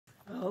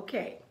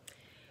Okay.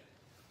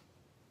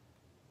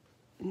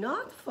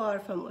 Not far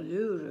from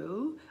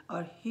Uluru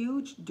are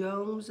huge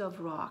domes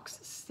of rocks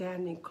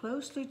standing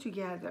closely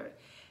together.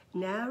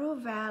 Narrow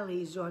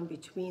valleys run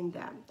between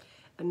them.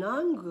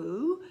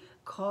 Anangu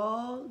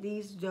call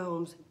these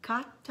domes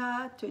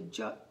Kata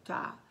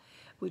Tujota,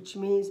 which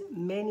means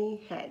many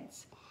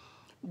heads.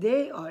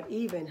 They are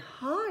even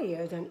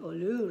higher than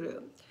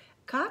Uluru.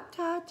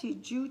 Kata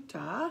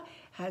Tijuta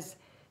has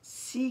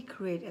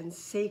secret and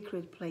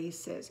sacred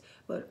places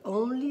where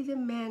only the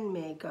men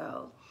may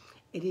go.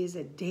 It is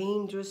a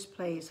dangerous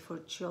place for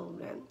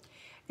children.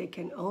 They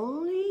can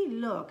only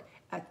look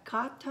at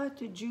Kata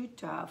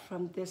Tijuta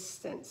from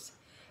distance.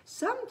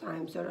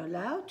 Sometimes they're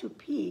allowed to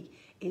peek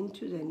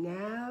into the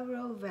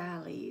narrow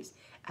valleys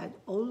at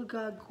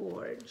Olga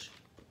Gorge.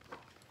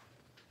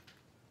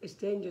 It's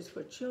dangerous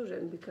for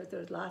children because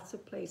there's lots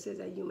of places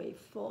that you may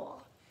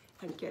fall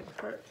and get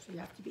hurt, so you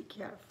have to be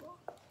careful.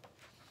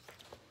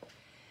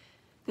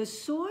 The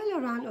soil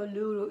around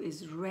Uluru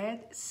is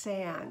red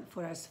sand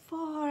for as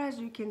far as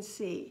you can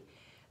see.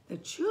 The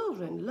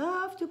children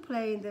love to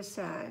play in the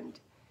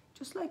sand,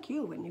 just like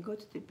you when you go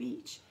to the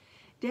beach.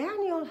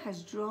 Daniel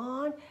has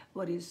drawn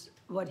what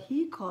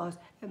he calls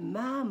a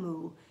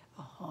mamu,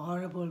 a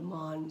horrible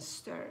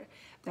monster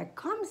that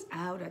comes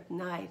out at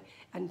night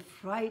and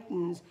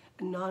frightens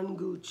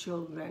Anangu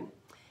children.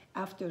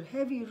 After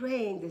heavy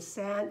rain, the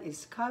sand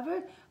is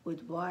covered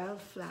with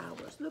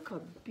wildflowers. Look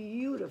how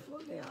beautiful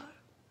they are.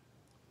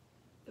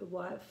 The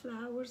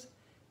wildflowers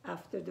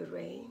after the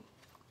rain.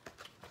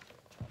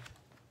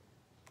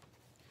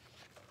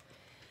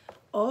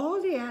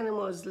 All the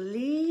animals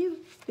leave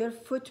their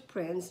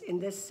footprints in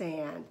the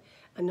sand.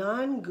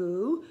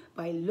 Anangu,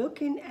 by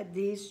looking at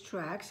these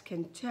tracks,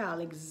 can tell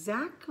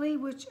exactly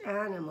which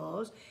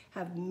animals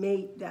have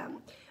made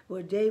them,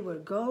 where they were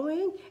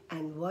going,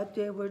 and what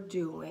they were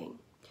doing.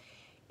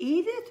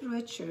 Edith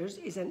Richards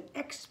is an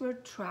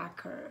expert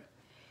tracker.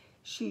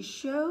 She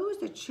shows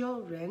the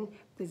children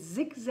the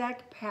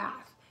zigzag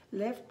path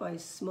left by a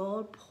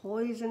small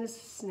poisonous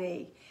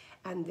snake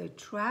and the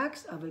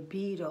tracks of a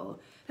beetle,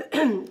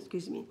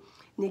 excuse me,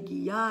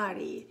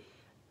 Nigiyari.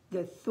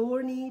 The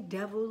thorny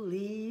devil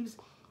leaves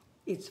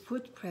its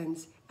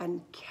footprints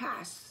and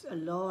casts a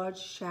large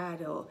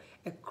shadow.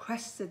 A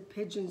crested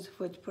pigeon's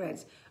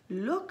footprints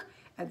look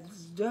as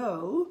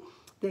though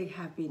they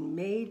have been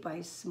made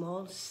by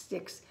small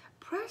sticks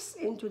pressed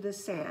into the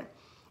sand.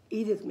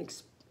 Edith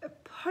makes a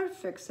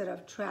perfect set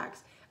of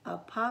tracks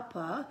of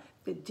Papa,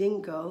 the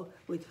dingo,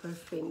 with her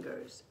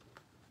fingers.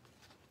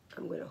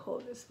 I'm going to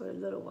hold this for a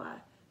little while.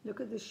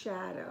 Look at the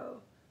shadow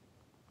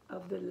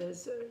of the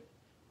lizard.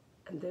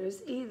 And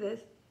there's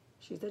Edith.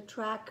 She's a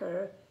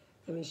tracker.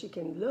 I mean, she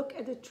can look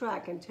at the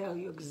track and tell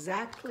you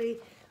exactly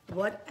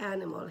what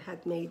animal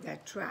had made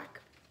that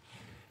track.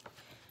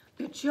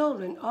 The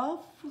children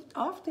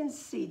often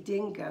see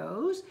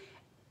dingoes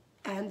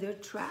and their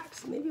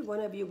tracks. Maybe one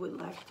of you would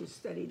like to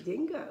study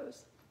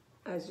dingoes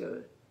as your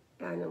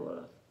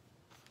animal,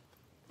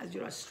 as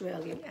your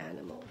Australian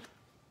animal.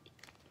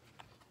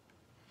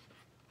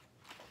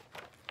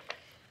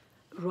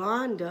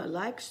 Rhonda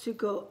likes to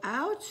go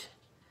out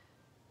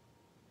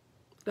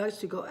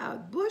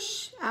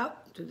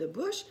to the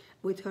bush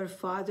with her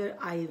father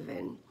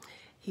Ivan.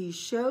 He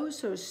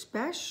shows her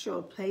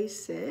special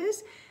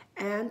places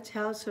and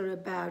tells her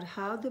about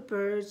how the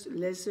birds,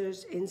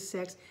 lizards,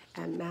 insects,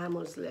 and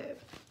mammals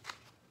live.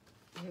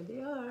 Here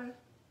they are.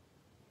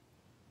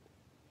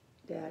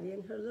 Daddy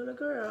and her little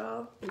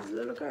girl, his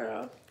little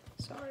girl,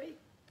 sorry.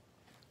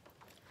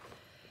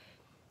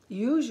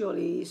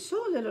 Usually,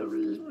 so little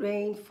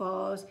rain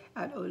falls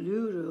at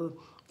Uluru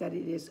that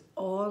it is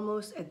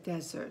almost a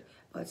desert,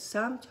 but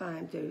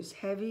sometimes there is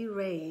heavy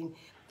rain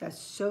that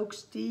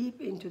soaks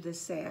deep into the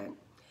sand.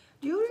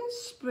 During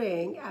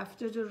spring,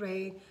 after the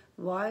rain,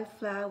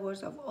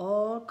 wildflowers of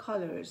all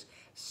colors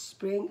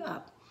spring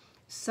up.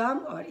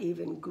 Some are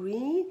even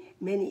green.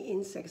 Many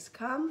insects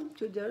come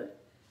to their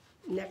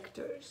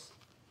nectars.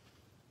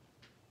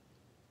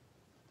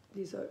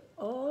 These are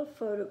all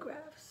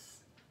photographs.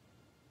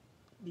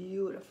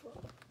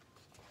 Beautiful.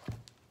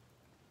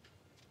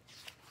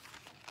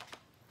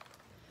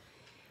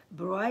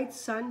 Bright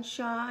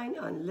sunshine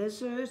on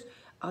lizards,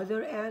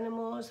 other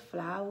animals,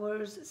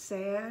 flowers,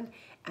 sand,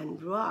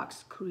 and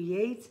rocks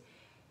creates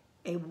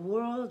a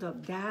world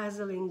of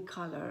dazzling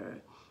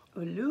color.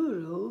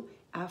 Uluru,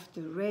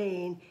 after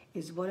rain,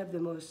 is one of the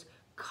most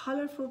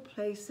colorful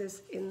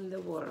places in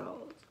the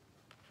world.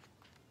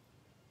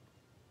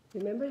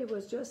 Remember, it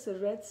was just the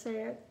red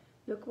sand?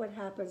 Look what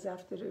happens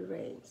after it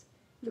rains.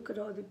 Look at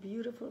all the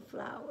beautiful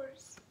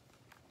flowers.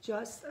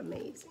 Just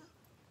amazing.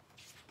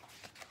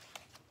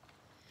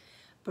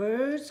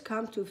 Birds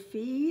come to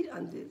feed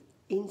on the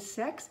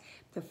insects,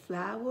 the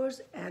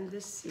flowers, and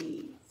the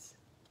seeds.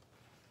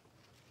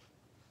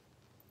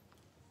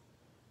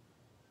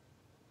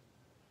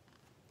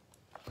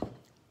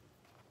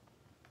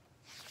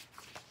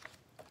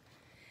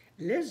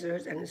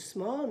 Lizards and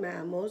small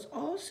mammals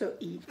also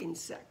eat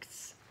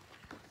insects.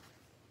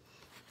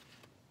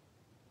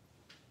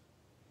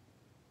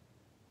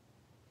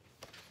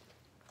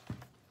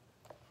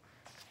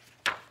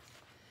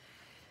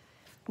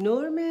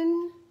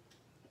 Norman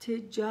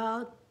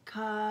Tijalkaliri,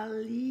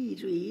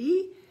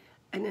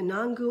 an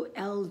Anangu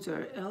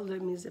elder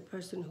means a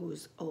person who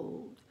is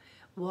old,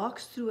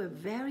 walks through a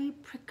very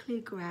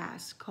prickly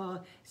grass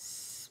called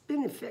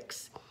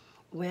spinifex.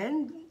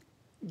 When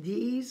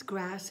these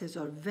grasses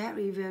are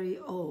very, very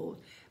old,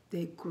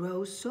 they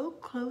grow so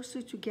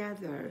closely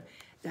together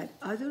that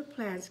other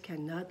plants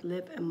cannot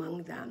live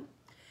among them.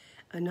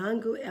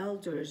 Anangu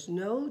elders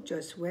know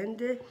just when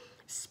the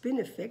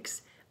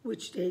spinifex,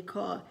 which they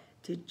call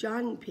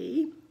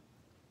Tijanpi,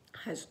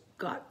 has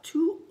got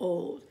too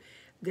old,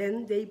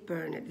 then they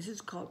burn it. This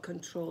is called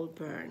controlled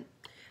burn.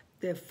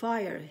 The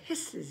fire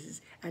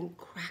hisses and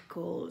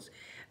crackles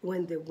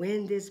when the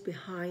wind is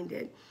behind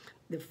it.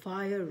 The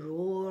fire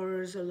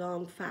roars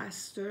along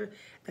faster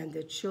than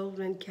the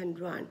children can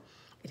run.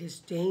 It is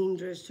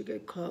dangerous to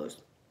get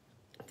close.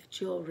 The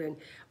children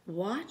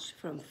watch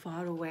from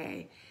far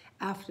away.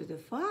 After the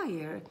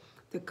fire,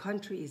 the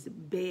country is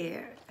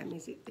bare. That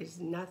means there's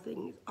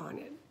nothing on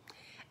it.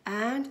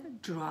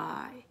 And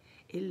dry.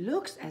 It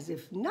looks as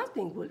if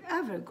nothing will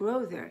ever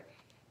grow there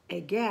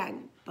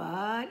again.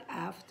 But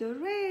after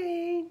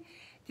rain,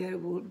 there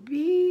will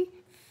be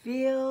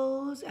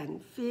fields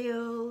and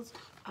fields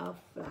of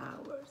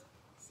flowers.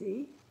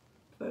 See?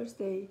 First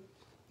this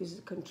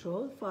is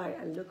controlled fire,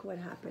 and look what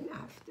happened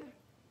after.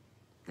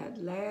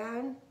 That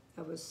land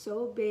that was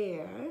so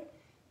bare,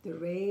 the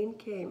rain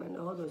came and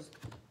all those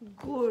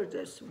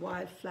gorgeous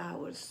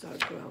wildflowers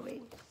start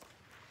growing.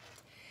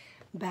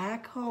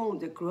 Back home,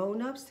 the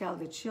grown-ups tell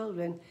the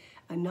children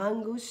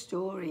Anangu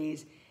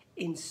stories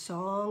in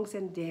songs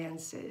and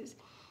dances.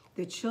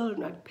 The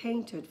children are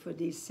painted for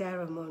these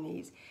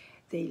ceremonies.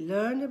 They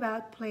learn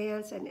about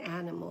plants and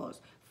animals,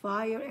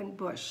 fire and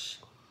bush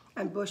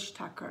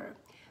tucker.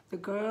 The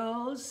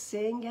girls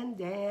sing and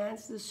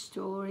dance the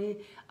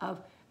story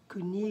of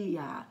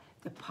Kuniya,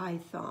 the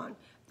python.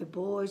 The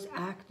boys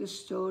act the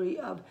story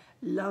of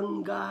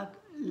Langkata,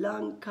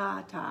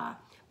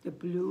 the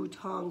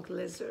blue-tongued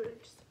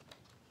lizards.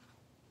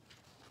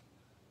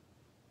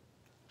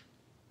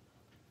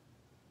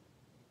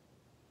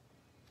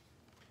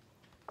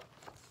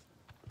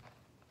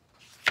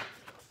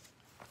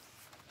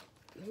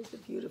 Here's a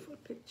beautiful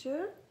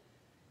picture.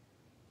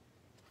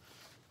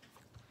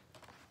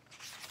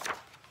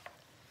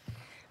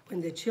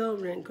 When the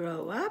children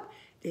grow up,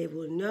 they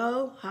will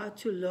know how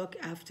to look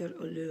after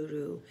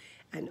Uluru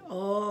and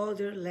all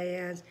their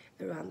lands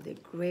around the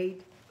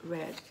Great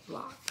Red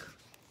Rock.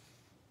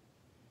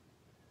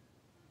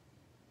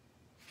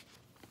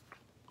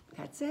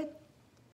 That's it.